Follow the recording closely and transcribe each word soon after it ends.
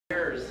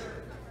years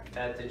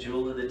at the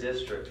Jewel of the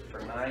District. For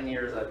 9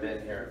 years I've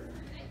been here.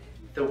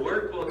 The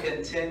work will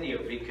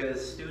continue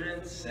because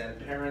students and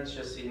parents,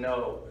 just so you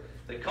know,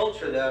 the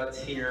culture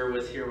that's here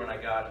was here when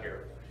I got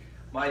here.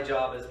 My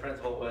job as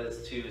principal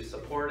was to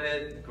support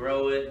it,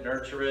 grow it,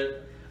 nurture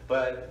it,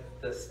 but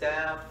the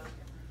staff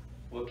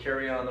will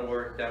carry on the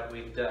work that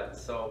we've done.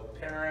 So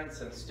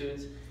parents and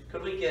students,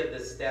 could we give the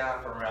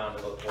staff a round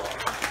of applause?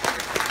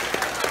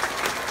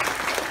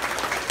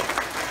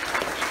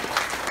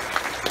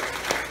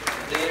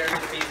 They are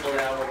the people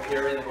that will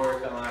carry the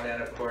work on,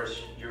 and of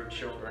course your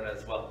children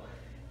as well.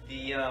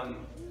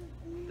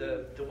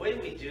 The way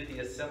we do the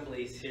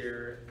assemblies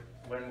here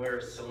when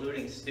we're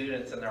saluting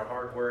students and their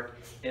hard work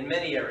in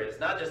many areas,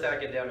 not just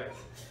academics,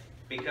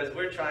 because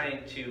we're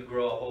trying to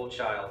grow a whole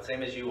child,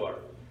 same as you are.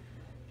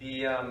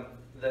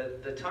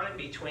 The time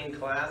between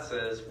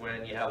classes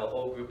when you have a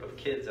whole group of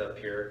kids up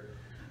here,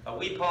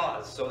 we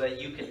pause so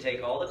that you can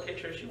take all the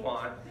pictures you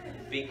want,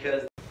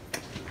 because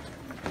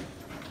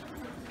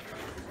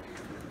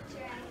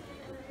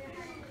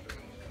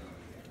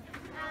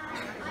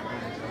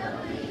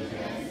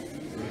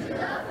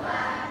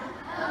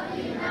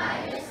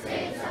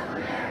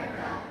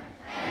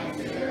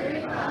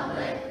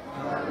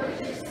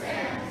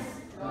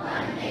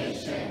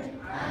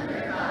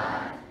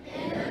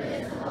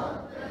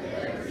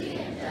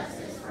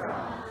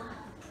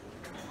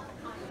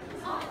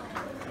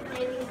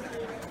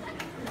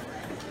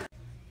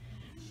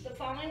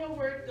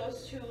award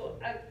goes to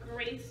a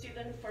great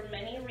student for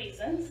many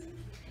reasons.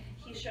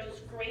 He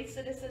shows great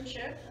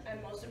citizenship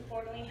and most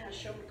importantly has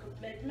shown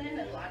commitment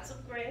and lots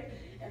of grit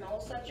in all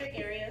subject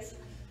areas,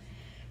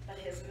 but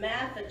his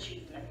math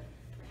achievement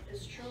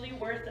is truly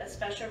worth a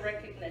special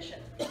recognition.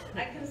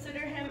 I consider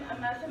him a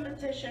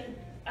mathematician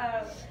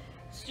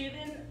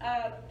student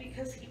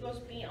because he goes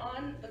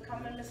beyond the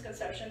common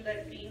misconception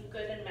that being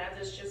good in math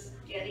is just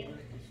getting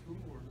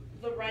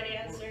the right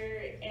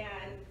answer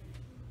and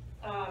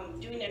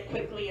doing it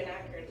quickly and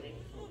accurately.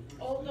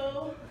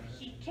 Although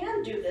he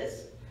can do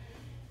this,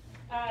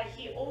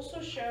 he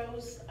also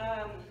shows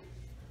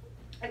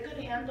a good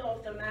handle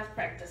of the math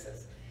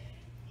practices.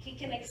 He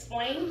can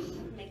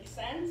explain, make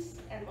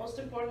sense, and most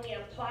importantly,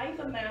 apply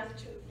the math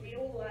to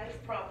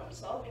real-life problems,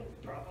 solving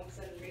problems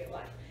in real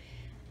life.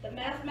 The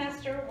Math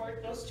Master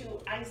Award goes to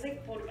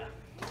Isaac Purba.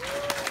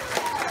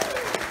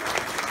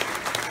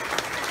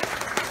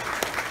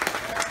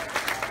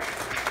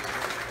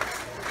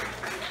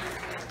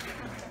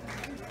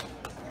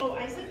 Oh,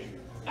 Isaac?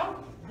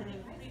 Oh.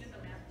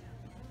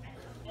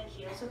 And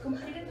he also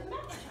completed the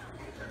math.